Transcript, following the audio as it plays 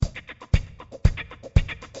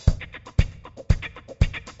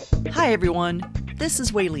Hi everyone, this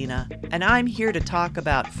is Waylena, and I'm here to talk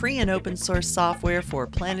about free and open source software for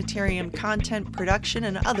planetarium content production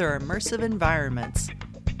and other immersive environments.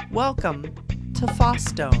 Welcome to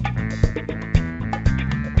FOSSdome.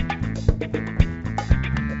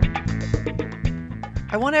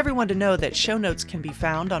 I want everyone to know that show notes can be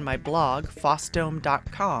found on my blog,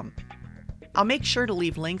 fossdome.com. I'll make sure to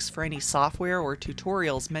leave links for any software or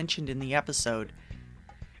tutorials mentioned in the episode.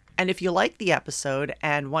 And if you like the episode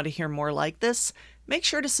and want to hear more like this, make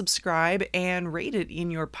sure to subscribe and rate it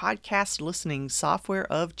in your podcast listening software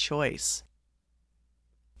of choice.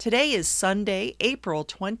 Today is Sunday, April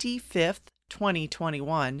 25th,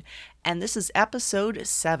 2021, and this is episode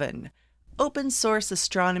 7, Open Source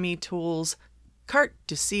Astronomy Tools, Carte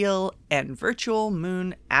du Ciel, and Virtual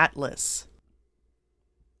Moon Atlas.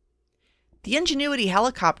 The Ingenuity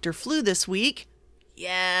helicopter flew this week.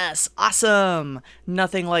 Yes, awesome!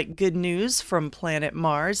 Nothing like good news from planet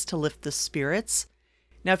Mars to lift the spirits.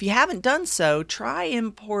 Now, if you haven't done so, try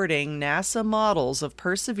importing NASA models of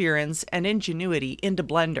Perseverance and Ingenuity into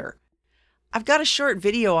Blender. I've got a short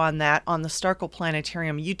video on that on the Starkle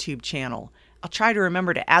Planetarium YouTube channel. I'll try to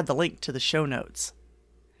remember to add the link to the show notes.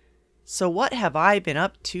 So what have I been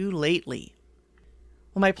up to lately?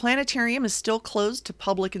 Well, my planetarium is still closed to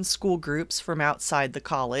public and school groups from outside the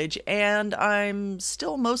college, and I'm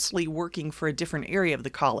still mostly working for a different area of the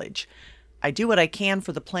college. I do what I can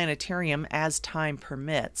for the planetarium as time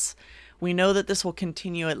permits. We know that this will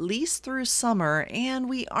continue at least through summer, and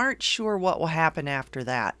we aren't sure what will happen after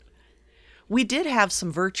that. We did have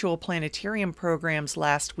some virtual planetarium programs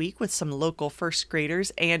last week with some local first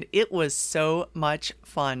graders, and it was so much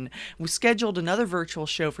fun. We scheduled another virtual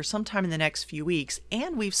show for sometime in the next few weeks,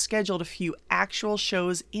 and we've scheduled a few actual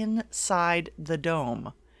shows inside the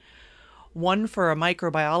dome. One for a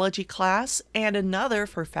microbiology class, and another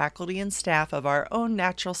for faculty and staff of our own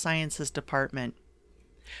natural sciences department.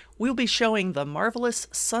 We'll be showing the marvelous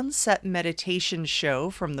Sunset Meditation show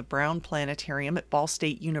from the Brown Planetarium at Ball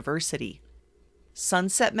State University.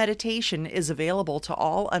 Sunset Meditation is available to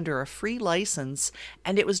all under a free license,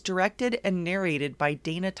 and it was directed and narrated by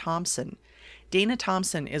Dana Thompson. Dana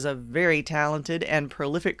Thompson is a very talented and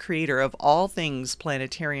prolific creator of all things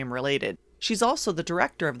planetarium related. She's also the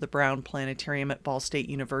director of the Brown Planetarium at Ball State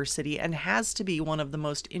University and has to be one of the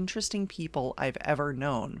most interesting people I've ever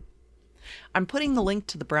known. I'm putting the link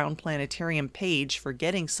to the Brown Planetarium page for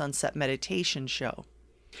getting Sunset Meditation show.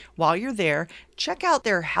 While you're there, check out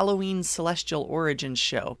their Halloween Celestial Origins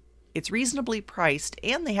show. It's reasonably priced,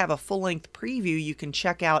 and they have a full-length preview you can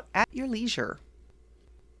check out at your leisure.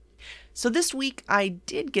 So this week, I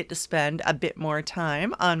did get to spend a bit more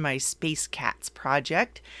time on my Space Cats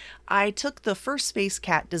project. I took the first Space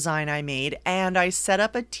Cat design I made, and I set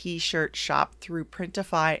up a t-shirt shop through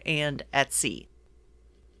Printify and Etsy.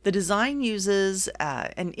 The design uses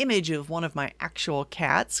an image of one of my actual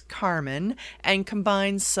cats, Carmen, and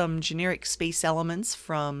combines some generic space elements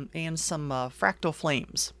and some fractal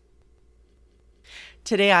flames.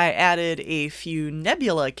 Today I added a few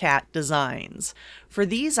nebula cat designs. For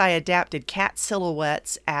these I adapted cat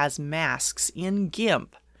silhouettes as masks in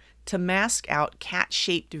GIMP to mask out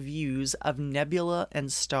cat-shaped views of nebula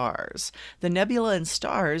and stars. The nebula and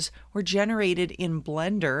stars were generated in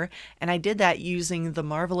Blender, and I did that using the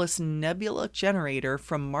marvelous Nebula generator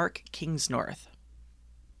from Mark Kingsnorth.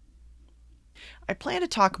 I plan to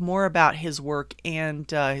talk more about his work and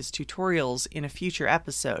his tutorials in a future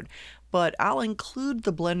episode, but I'll include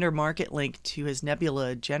the Blender Market link to his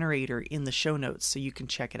Nebula generator in the show notes so you can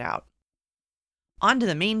check it out. On to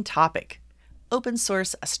the main topic. Open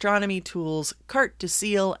source astronomy tools, Carte du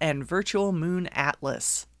Ciel, and Virtual Moon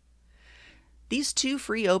Atlas. These two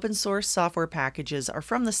free open source software packages are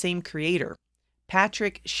from the same creator,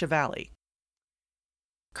 Patrick Chevalley.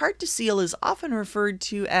 Carte du Ciel is often referred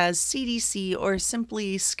to as CDC or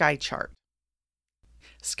simply SkyChart.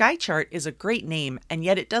 SkyChart is a great name, and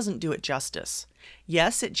yet it doesn't do it justice.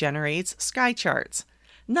 Yes, it generates sky charts.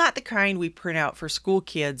 Not the kind we print out for school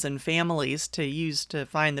kids and families to use to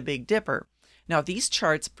find the Big Dipper. Now, these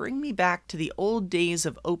charts bring me back to the old days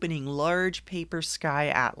of opening large paper sky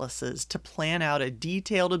atlases to plan out a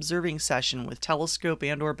detailed observing session with telescope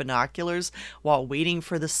and/or binoculars while waiting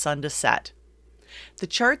for the sun to set. The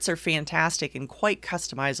charts are fantastic and quite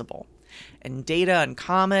customizable, and data on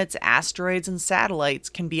comets, asteroids, and satellites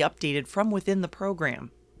can be updated from within the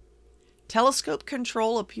program. Telescope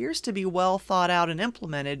control appears to be well thought out and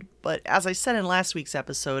implemented, but as I said in last week's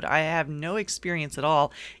episode, I have no experience at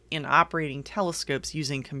all in operating telescopes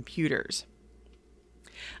using computers.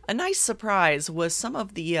 A nice surprise was some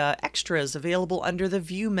of the extras available under the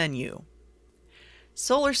View menu.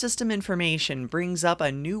 Solar System Information brings up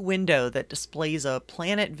a new window that displays a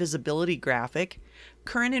planet visibility graphic,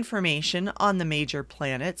 current information on the major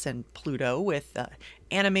planets and Pluto with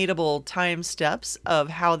animatable time steps of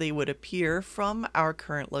how they would appear from our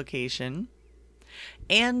current location,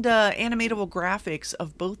 and animatable graphics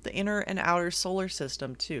of both the inner and outer solar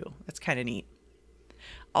system too. That's kind of neat.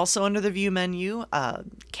 Also under the View menu,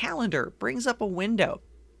 Calendar brings up a window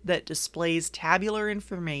that displays tabular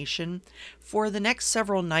information for the next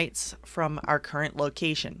several nights from our current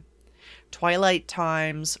location. Twilight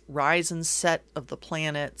times, rise and set of the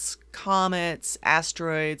planets, comets,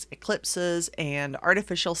 asteroids, eclipses, and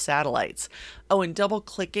artificial satellites. Oh, and double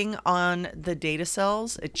clicking on the data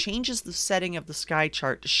cells, it changes the setting of the sky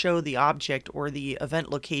chart to show the object or the event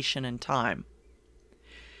location and time.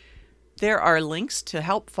 There are links to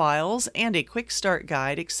help files and a quick start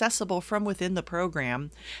guide accessible from within the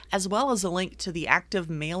program, as well as a link to the active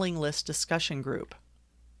mailing list discussion group.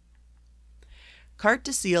 Carte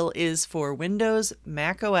de Seal is for Windows,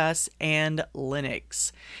 Mac OS, and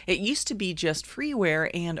Linux. It used to be just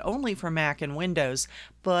freeware and only for Mac and Windows,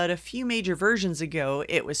 but a few major versions ago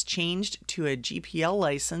it was changed to a GPL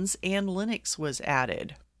license and Linux was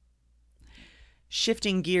added.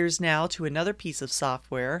 Shifting gears now to another piece of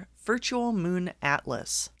software, Virtual Moon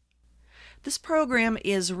Atlas. This program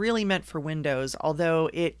is really meant for Windows, although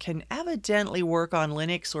it can evidently work on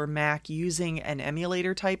Linux or Mac using an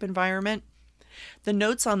emulator type environment. The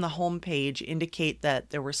notes on the home page indicate that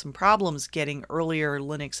there were some problems getting earlier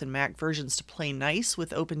Linux and Mac versions to play nice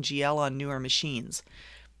with OpenGL on newer machines.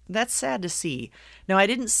 That's sad to see. Now, I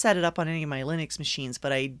didn't set it up on any of my Linux machines,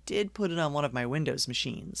 but I did put it on one of my Windows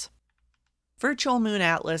machines. Virtual Moon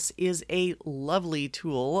Atlas is a lovely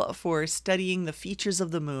tool for studying the features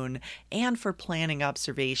of the moon and for planning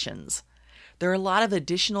observations. There are a lot of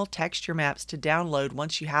additional texture maps to download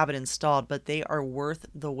once you have it installed, but they are worth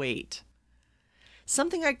the wait.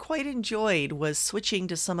 Something I quite enjoyed was switching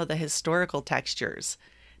to some of the historical textures.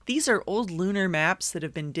 These are old lunar maps that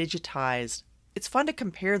have been digitized. It's fun to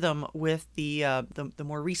compare them with the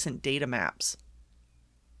more recent data maps.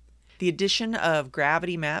 The addition of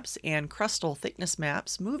gravity maps and crustal thickness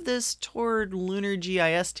maps move this toward lunar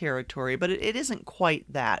GIS territory, but it isn't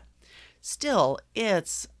quite that. Still,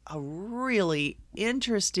 it's a really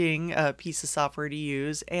interesting piece of software to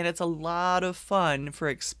use, and it's a lot of fun for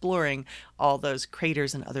exploring all those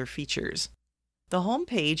craters and other features. The home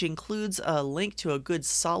page includes a link to a good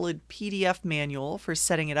solid PDF manual for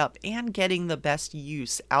setting it up and getting the best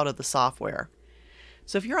use out of the software.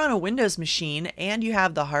 So if you're on a Windows machine and you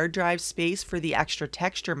have the hard drive space for the extra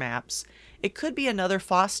texture maps, it could be another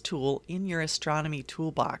FOSS tool in your astronomy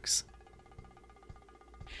toolbox.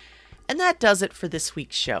 And that does it for this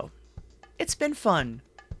week's show. It's been fun.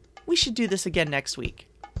 We should do this again next week.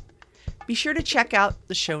 Be sure to check out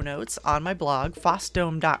the show notes on my blog,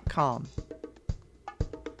 fossdome.com.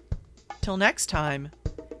 Till next time,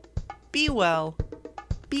 be well,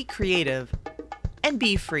 be creative, and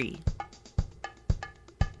be free.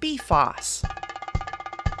 Be FOSS.